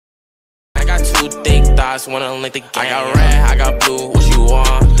two thick thoughts, wanna link the game. I got red, I got blue, what you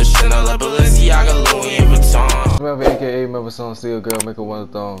want? The Chanel, Balenciaga, Louis Vuitton. Remember, aka remember song Steel Girl making one of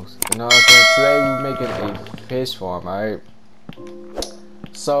thongs. You know what I'm saying? Today we making a fish farm, alright?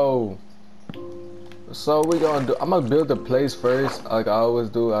 So we gonna do, I'm gonna build the place first, like I always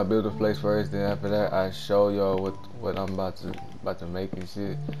do. I build the place first, then after that I show y'all what I'm about to make and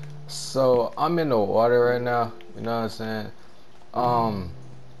shit. So I'm in the water right now, you know what I'm saying?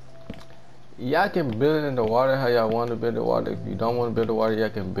 Y'all can build in the water how y'all want to build the water. If you don't want to build the water, y'all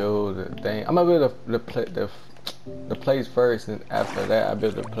can build the thing. I'm gonna build the place first, and after that I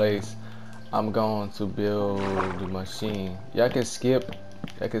build the place, I'm going to build the machine. Y'all can skip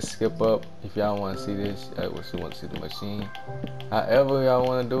up if y'all want to see this. Y'all want to see the machine. However y'all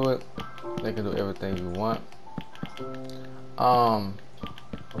want to do it, they can do everything you want. However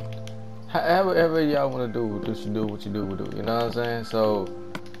y'all want to do what you do. You know what I'm saying? So,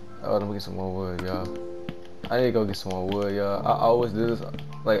 let me get some more wood, y'all. I need to go get some more wood, y'all. I always do this.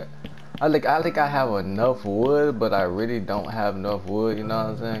 Like, I think I have enough wood, but I really don't have enough wood. You know what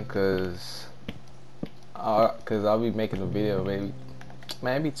I'm saying? Cause I'll be making a video,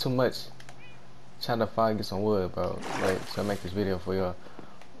 maybe too much. Trying to get some wood, bro. Like, so I make this video for y'all.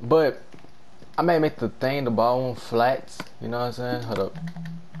 But I may make the bottom flat. You know what I'm saying? Hold up.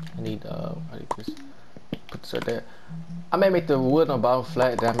 I need this. Put this right there. I may make the wood on the bottom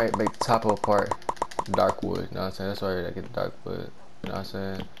flat, then I may make the top of the part dark wood. You know what I'm saying? That's why I get the dark wood. You know what I'm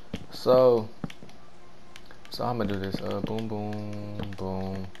saying? So I'm gonna do this. Boom, boom,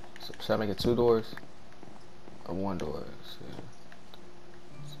 boom. So, should I make it 2 doors or 1 door? Let's see.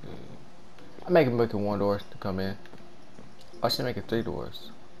 I make it 1 door to come in. I should make it 3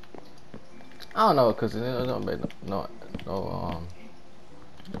 doors. I don't know, cause it don't make no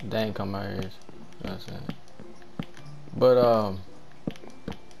dang come out here. You know what I'm saying? But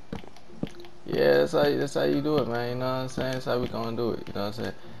yeah, that's how you do it, man. You know what I'm saying? That's how we gonna do it. You know what I'm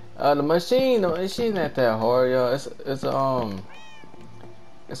saying? The machine not that hard, y'all.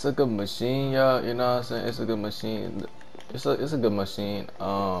 It's a good machine, y'all. You know what I'm saying? It's a good machine. It's a good machine.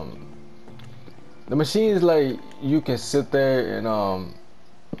 The machine is like you can sit there and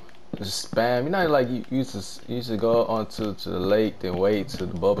just spam. You know, like you used to go onto the lake, then wait till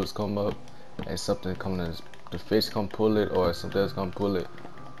the bubbles come up and something come in. The fish come pull it or something else come pull it.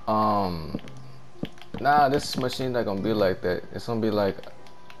 Nah, this machine not gonna be like that. It's gonna be like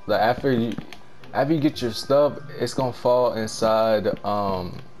after you get your stuff, it's gonna fall inside the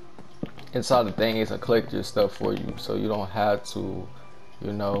thing. It's gonna collect your stuff for you, so you don't have to,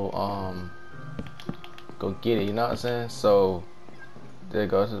 you know, go get it. You know what I'm saying? So there you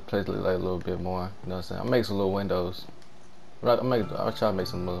go. This place look like a little bit more. You know what I'm saying? I'll make some little windows. I'll try to make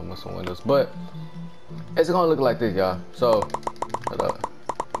some windows, but it's gonna look like this, y'all. So hold up.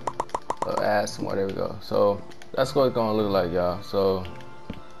 Add some more. There we go. So that's what it's gonna look like, y'all. So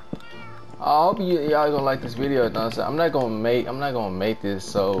I hope y'all gonna like this video. You know what I'm saying? I'm not gonna make this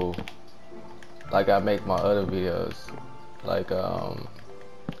so like I make my other videos. Like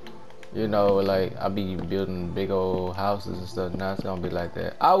you know, like I be building big old houses and stuff. Now it's gonna be like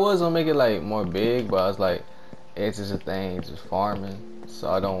that. I was gonna make it like more big, but I was like, it's just a thing, it's just farming. So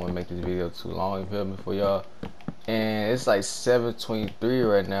I don't want to make this video too long. You feel me, for y'all? And it's like 7:23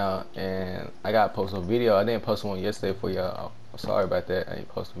 right now, and I gotta post a video. I didn't post one yesterday for y'all. I'm sorry about that. I didn't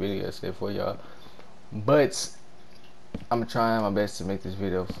post a video yesterday for y'all, but I'm trying my best to make this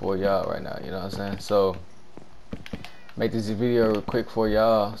video for y'all right now. You know what I'm saying? So make this video real quick for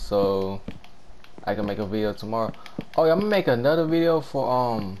y'all, so I can make a video tomorrow. Oh yeah, I'm gonna make another video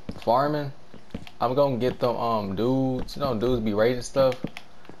for farming. I'm gonna get them dudes. You know, dudes be raiding stuff.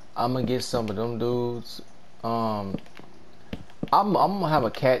 I'm gonna get some of them dudes. I'm gonna have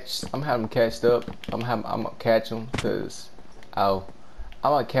a catch. I'm having them catched up. I'm gonna catch them cause I'm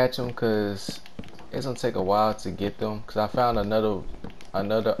gonna catch them cause it's gonna take a while to get them. Cause I found another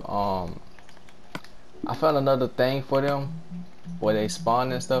thing for them where they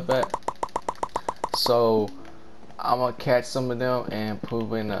spawn and stuff at. So I'm gonna catch some of them and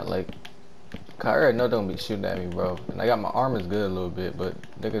put in like. I already know they're gonna be shooting at me, bro. And I got my armor's good a little bit, but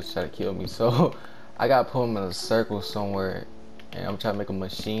they're gonna try to kill me. So I gotta put them in a circle somewhere, and I'm trying to make a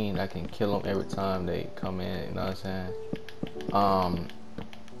machine that can kill them every time they come in. You know what I'm saying?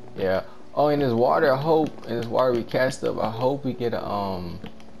 Yeah. Oh, in this water, we cast up. I hope we get a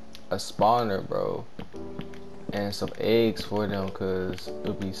spawner, bro, and some eggs for them, cause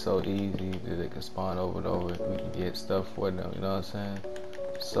it'll be so easy that they can spawn over and over. We can get stuff for them. You know what I'm saying?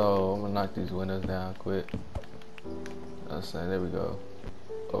 So I'm gonna knock these windows down quick. I'm saying, there we go.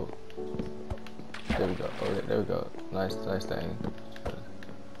 Oh, there we go. Oh, there we go. Nice thing.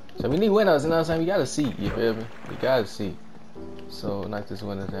 So we need windows, you know what I'm saying? We gotta see, you feel me? We gotta see. So knock this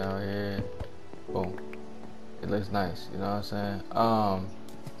window down here. Boom. It looks nice, you know what I'm saying? I'm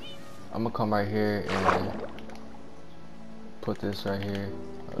gonna come right here and put this right here.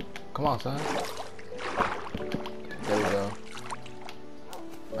 Come on, son. There we go.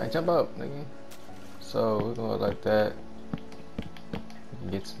 Alright, jump up, nigga. So we're gonna go like that.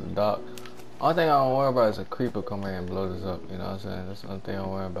 Get to the dock. Only thing I don't worry about is a creeper come here and blow this up, you know what I'm saying? That's the only thing I don't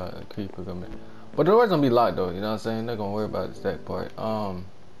worry about, a creeper come in. But the door's gonna be locked though, you know what I'm saying? Not gonna worry about that part.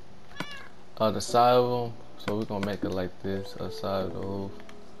 The side of them, so we're gonna make it like this, a side of the roof.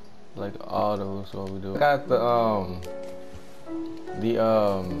 Like all the roofs, what we do. I got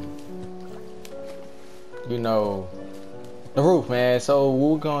you know, the roof, man. So what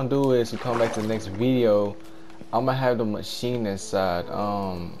we're gonna do is we come back to the next video. I'm gonna have the machine inside.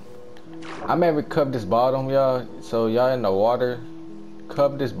 I maybe cover this bottom, y'all. So y'all in the water,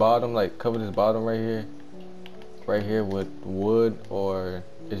 cover this bottom, like cover this bottom right here with wood, or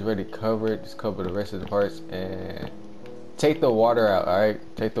it's ready covered. Just cover the rest of the parts and take the water out. All right,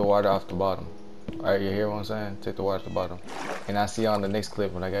 take the water off the bottom. All right, you hear what I'm saying? Take the water off the bottom. And I'll see you on the next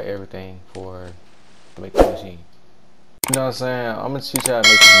clip when I got everything to make the machine. You know what I'm saying? I'm gonna teach you how to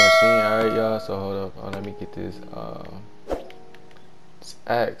make this machine. All right, y'all. So hold up. Let me get this. This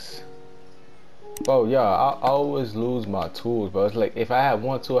axe. Bro, yeah, I always lose my tools, bro. It's like if I have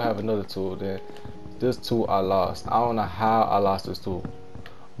one tool, I have another tool. Then this tool I lost. I don't know how I lost this tool,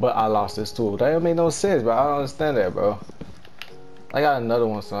 but I lost this tool. That don't make no sense, bro. I don't understand that, bro. I got another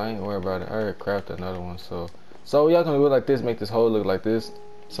one, so I ain't worried about it. I already crafted another one, so y'all gonna do it like this. Make this hole look like this.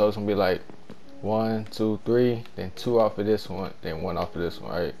 So it's gonna be like 1, 2, 3, then 2 off of this one, then 1 off of this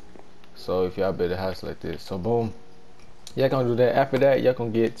one, right? So if y'all build a house like this, so boom, y'all gonna do that. After that, y'all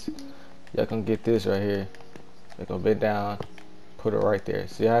gonna get this right here. Y'all gonna bend down, put it right there.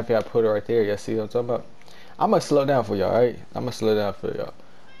 See how if y'all put it right there, y'all see what I'm talking about? I'm gonna slow down for y'all, right? I'm gonna slow down for y'all.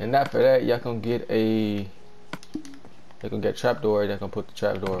 And after that, y'all gonna get trapdoor. Y'all gonna put the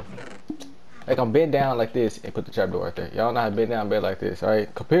trapdoor. They gonna bend down like this and put the trapdoor right there. Y'all know how to bend down, bend like this,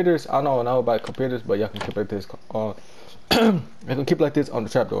 alright? Computers, I don't know about computers, but y'all can keep like this. You can keep like this on the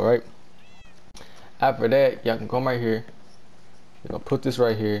trapdoor, right? After that, y'all can come right here. You're gonna put this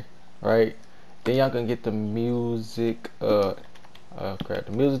right here, right? Then y'all can get the music, the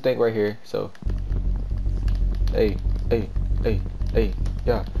music thing right here. So, hey,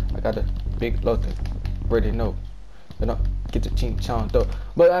 yeah, I got a big low thing. Ready to know. You know, get the ching chong though.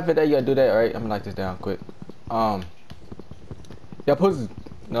 But after that, you gotta do that, right? I'm gonna knock this down quick. Y'all supposed to, you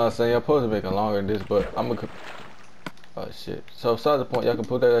know what I'm saying? Y'all supposed to make it longer than this, but I'm gonna. Oh shit. So, start the point. Y'all can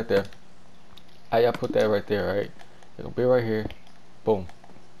put that right there. Y'all put that right there, right? It'll be right here. Boom.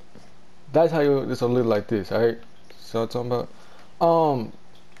 That's how this will look like this, alright? So I'm talking about.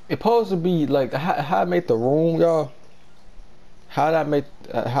 It's supposed to be like how I make the room, y'all. How I make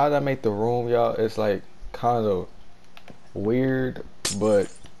the room, y'all? It's like kind of weird, but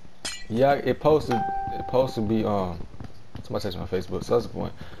yeah, it's supposed to be somebody text my Facebook, so that's the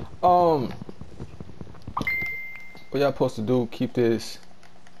point. What y'all supposed to do, keep this,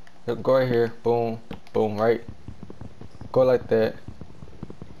 go right here, boom, boom, right? Go like that.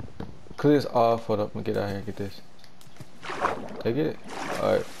 Clear this off. Hold up, let me get out here and get this. Did I get it?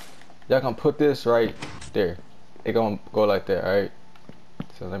 Alright. Y'all can put this right there. It gonna go like that, alright?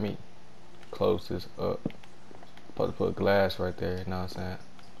 So let me close this up. Supposed to put glass right there, you know what I'm saying?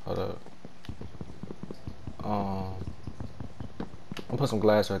 Hold up. I'm gonna put some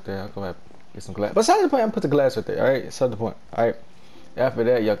glass right there. I'll go back get some glass. Besides the point, I'm gonna put the glass right there, alright? Besides the point, alright? After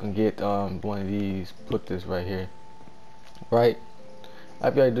that, y'all can get one of these, put this right here. Right?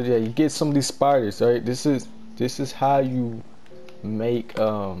 After y'all do that, you get some of these spiders, right? This is how you make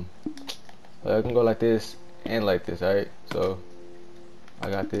I can go like this and like this, alright? So I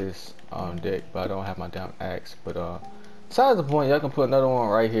got this deck, but I don't have my down axe. But besides the point, y'all can put another one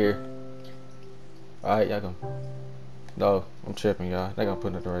right here. Alright, y'all can. No, I'm tripping, y'all. They're gonna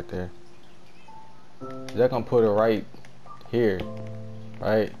put it right there. They're gonna put it right here,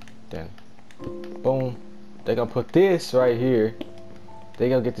 right? Then, boom. They're gonna put this right here. They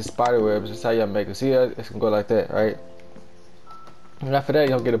gonna get the spider webs. That's how y'all make it. See, it's gonna go like that, right? And after that,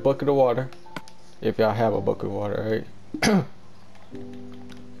 y'all get a bucket of water, if y'all have a bucket of water, right?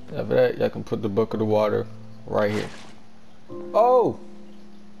 After that, y'all can put the bucket of water right here. Oh,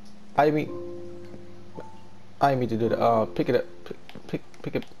 I didn't mean to do that. Pick it up, pick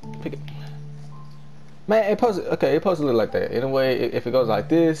it. Man, it supposed to look like that. Anyway, if it goes like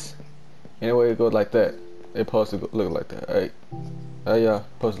this, anyway, it goes like that. It's supposed to look like that, right? Yeah,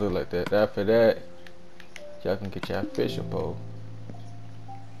 supposed to look like that. After that, y'all can get your fishing pole.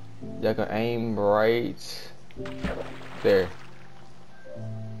 Y'all can aim right there.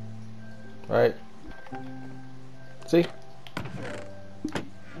 Right? See?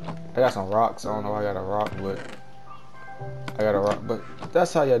 I got some rocks. I don't know why I got a rock, but I got a rock. But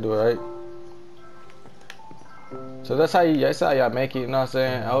that's how y'all do it, right? So that's how y'all make it, you know what I'm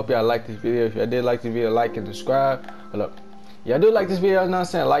saying? I hope y'all like this video. If y'all did like this video, like and subscribe. But look, y'all do like this video, you know what I'm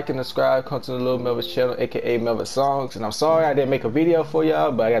saying? Like and subscribe, come to the Little Melvin's channel, aka Melvin Songs. And I'm sorry I didn't make a video for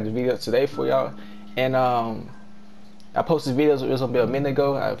y'all, but I got the video today for y'all. And I posted videos, it was gonna be a minute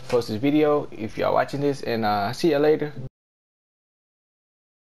ago. I posted this video if y'all watching this, and see y'all later.